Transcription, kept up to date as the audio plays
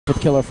with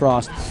Killer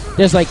Frost.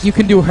 There's like you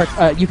can do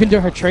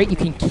her trait. You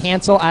can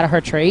cancel out of her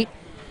trait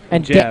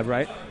and jab,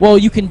 right? Well,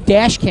 you can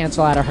dash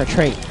cancel out of her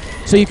trait.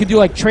 So you can do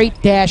like trait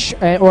dash,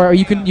 or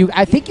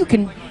I think you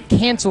can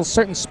cancel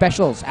certain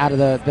specials out of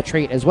the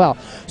trait as well.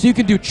 So you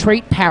can do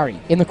trait parry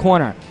in the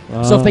corner.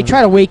 So if they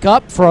try to wake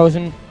up,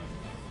 Frozen.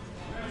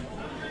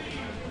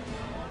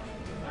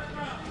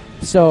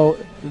 So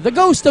the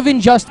Ghost of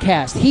Injust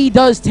Cast, he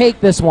does take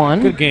this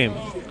one. Good game.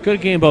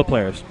 Good game, both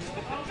players.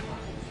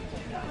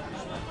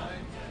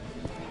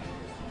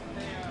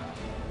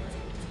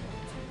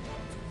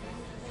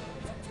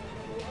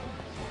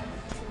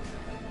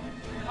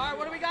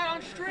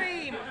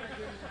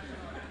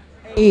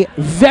 A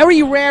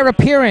very rare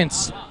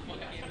appearance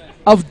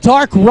of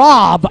Dark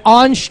Rob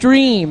on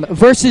stream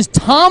versus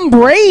Tom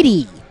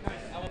Brady.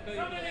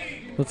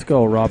 Let's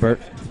go, Robert.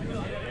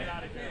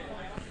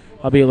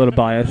 I'll be a little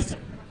biased.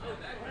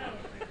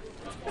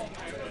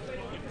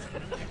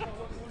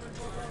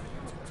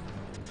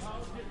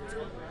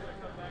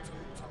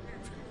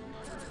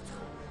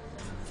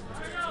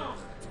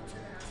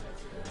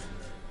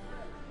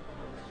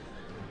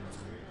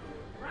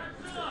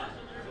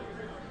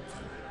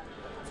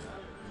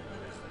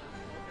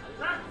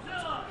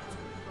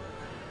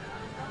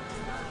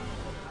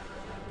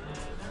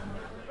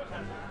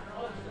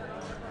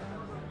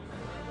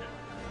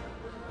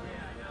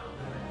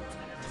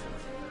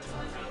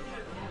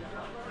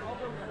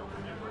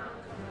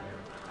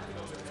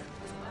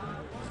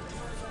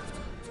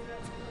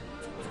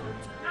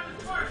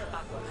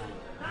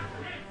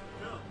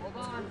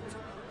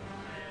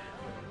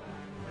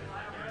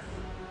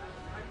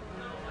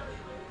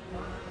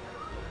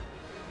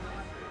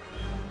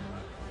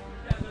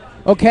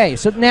 Okay,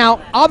 so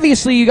now,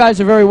 obviously you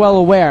guys are very well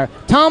aware,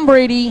 Tom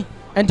Brady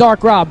and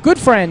Dark Rob, good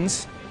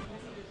friends.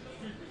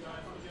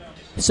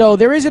 So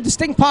there is a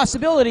distinct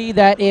possibility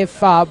that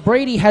if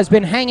Brady has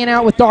been hanging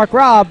out with Dark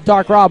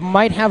Rob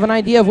might have an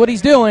idea of what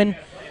he's doing.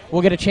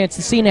 We'll get a chance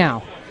to see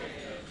now.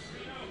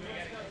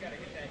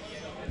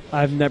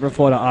 I've never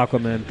fought an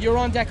Aquaman. You're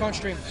on deck on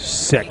stream.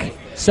 Sick.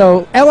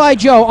 So, L.I.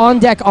 Joe on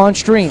deck on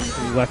stream.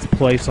 Let's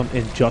play some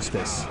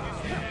Injustice.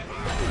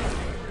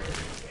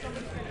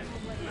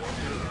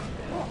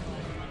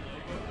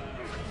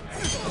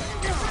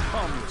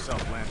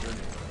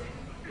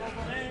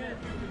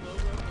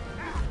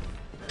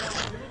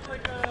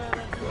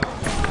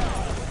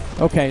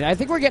 Okay, I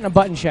think we're getting a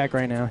button check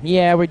right now.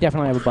 Yeah, we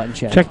definitely have a button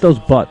check. Check those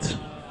butts.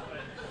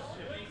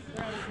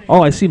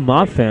 Oh, I see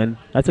Mob Fan.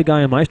 That's a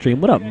guy on my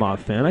stream. What up, Mob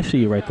Fan? I see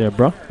you right there,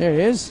 bro. There he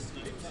is.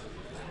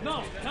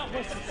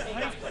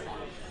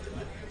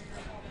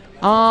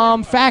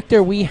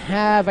 Factor,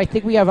 I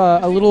think we have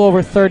a little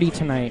over 30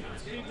 tonight.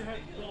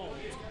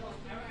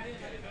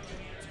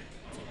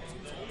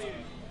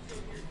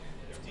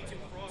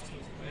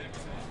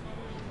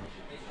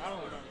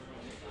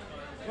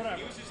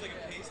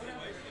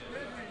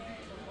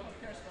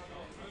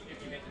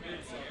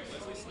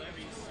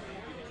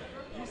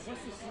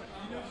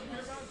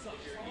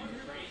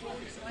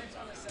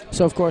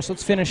 So, of course,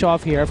 let's finish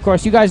off here. Of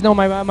course, you guys know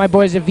my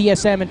boys at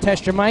VSM and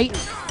Test Your Might.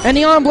 And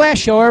the On Blast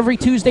Show every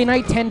Tuesday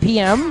night, 10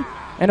 p.m.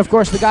 And, of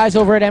course, the guys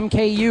over at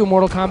MKU,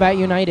 Mortal Kombat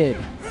United.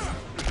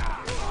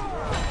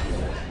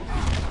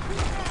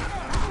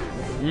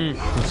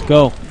 Let's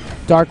go.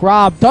 Dark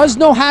Rob does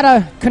know how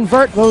to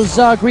convert those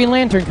Green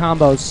Lantern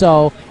combos,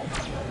 so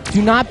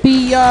do not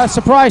be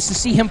surprised to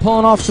see him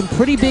pulling off some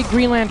pretty big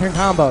Green Lantern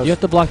combos. You have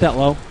to block that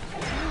low?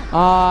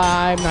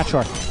 I'm not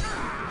sure.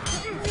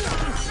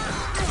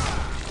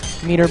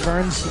 Meter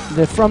burns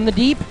from the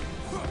deep.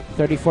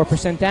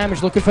 34%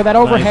 damage. Looking for that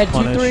overhead.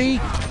 Nice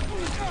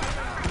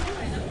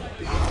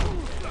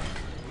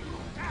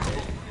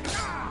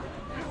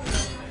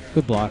 2-3.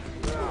 Good block.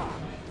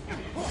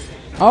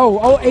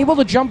 Oh, able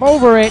to jump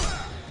over it.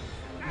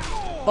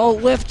 Oh,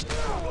 lift.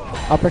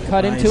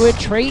 Uppercut into it.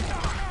 Trait.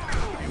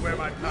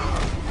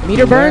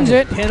 Meter burns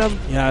it. Hit him.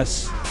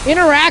 Yes.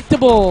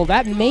 Interactable.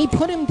 That may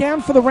put him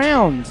down for the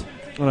round.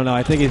 I don't know.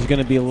 I think he's going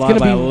to be alive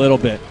by a little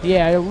bit.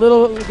 Yeah, a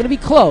little. Going to be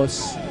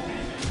close.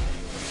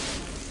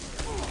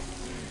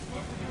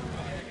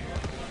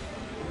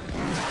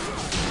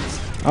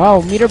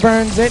 Oh, meter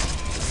burns it.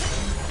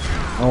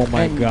 Oh,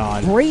 my and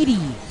God. Brady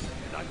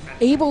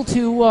able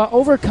to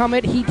overcome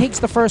it. He takes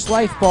the first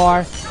life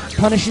bar.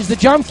 Punishes the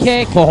jump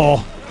kick.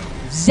 Oh.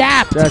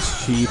 Zapped.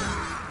 That's cheap.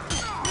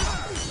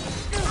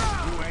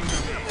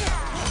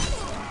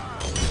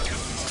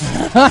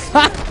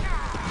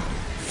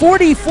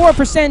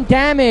 $44%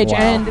 damage. Wow.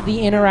 And the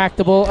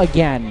interactable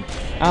again.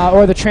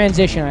 Or the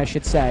transition, I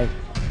should say.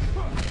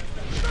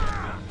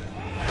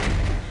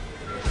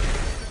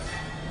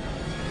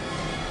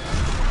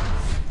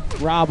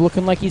 Rob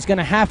looking like he's going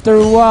to have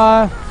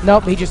to...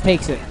 nope, he just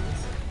takes it.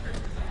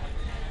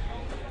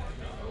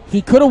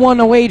 He could have won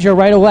the wager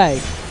right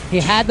away. He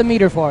had the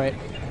meter for it.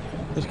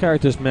 This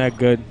character's mad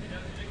good.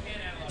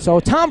 So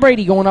Tom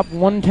Brady going up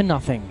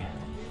 1-0.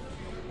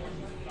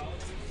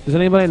 Does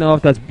anybody know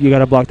if that's you got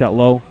to block that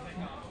low?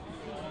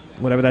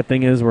 Whatever that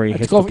thing is where he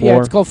hits the floor. Yeah,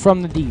 it's called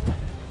from the deep.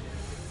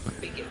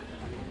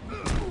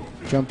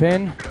 Jump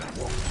in.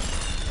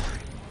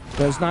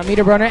 Does not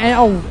meter burner. And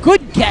oh,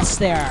 good guess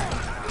there.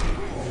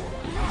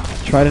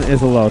 Trident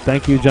is a low.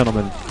 Thank you,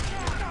 gentlemen.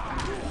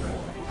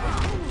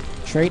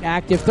 Trait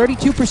active,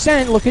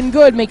 32%, looking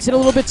good. Makes it a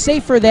little bit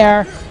safer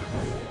there.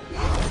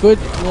 Good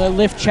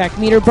lift check.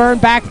 Meter burn,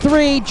 back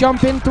 3.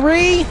 Jump in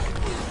 3.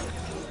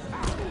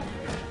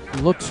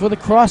 Looks for the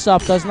cross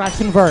up, does not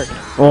convert.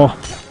 Oh.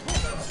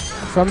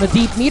 From the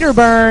deep meter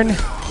burn.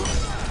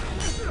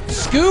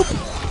 Scoop.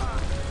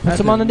 Puts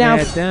him on the down.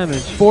 Bad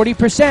damage.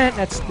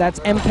 40%. That's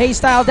MK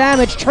style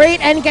damage. Trait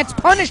and gets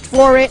punished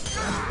for it.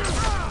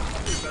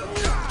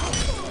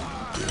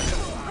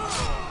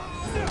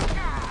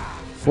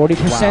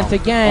 %,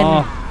 again.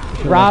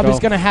 Oh, Rob is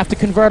going to have to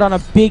convert on a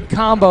big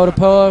combo to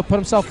put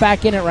himself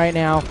back in it right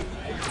now.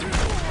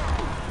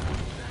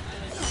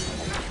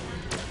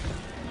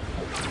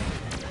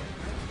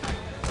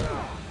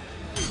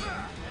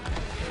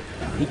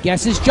 He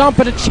guesses jump,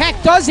 but a check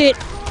does it.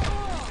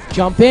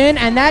 Jump in,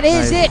 and that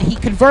is it. He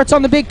converts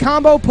on the big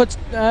combo, puts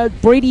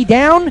Brady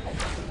down.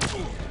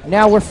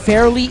 Now we're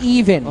fairly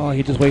even. Oh,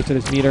 he just wasted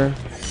his meter.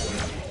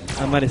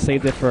 I might have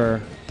saved it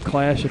for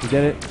Clash if he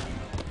did it.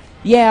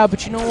 Yeah,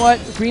 but you know what?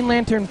 Green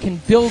Lantern can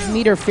build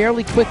meter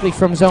fairly quickly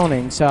from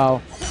zoning,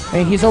 so I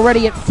mean, he's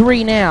already at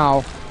 3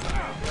 now.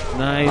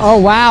 Nice. Oh,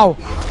 wow.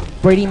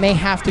 Brady may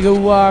have to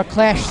go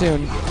Clash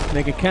soon.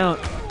 Make it count.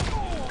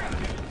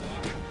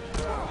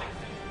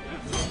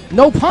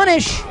 No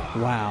punish.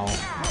 Wow.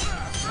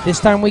 This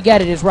time we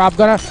get it. Is Rob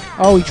gonna...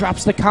 Oh, he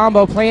drops the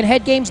combo. Playing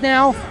head games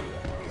now.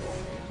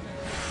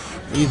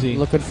 Easy.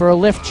 Looking for a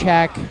lift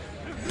check.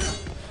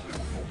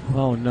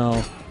 Oh,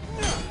 no.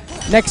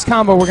 Next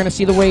combo, we're going to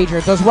see the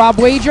wager. Does Rob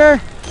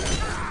wager?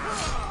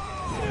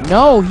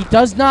 No, he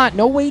does not.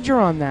 No wager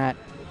on that.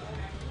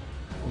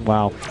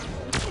 Wow.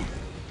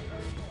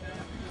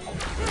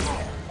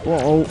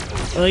 Whoa.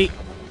 Hey.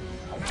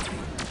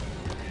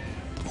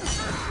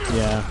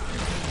 Yeah.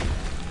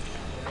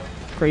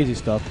 Crazy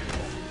stuff.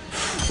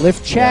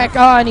 Lift check.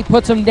 Oh, and he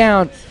puts him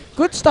down.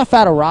 Good stuff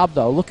out of Rob,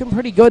 though. Looking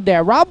pretty good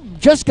there. Rob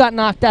just got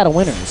knocked out of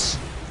winners.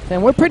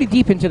 And we're pretty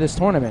deep into this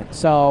tournament.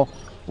 So,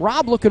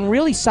 Rob looking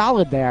really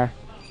solid there.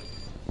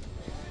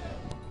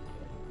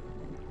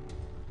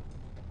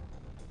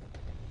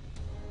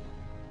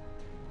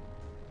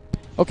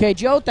 Okay,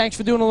 Joe, thanks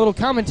for doing a little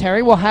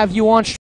commentary. We'll have you on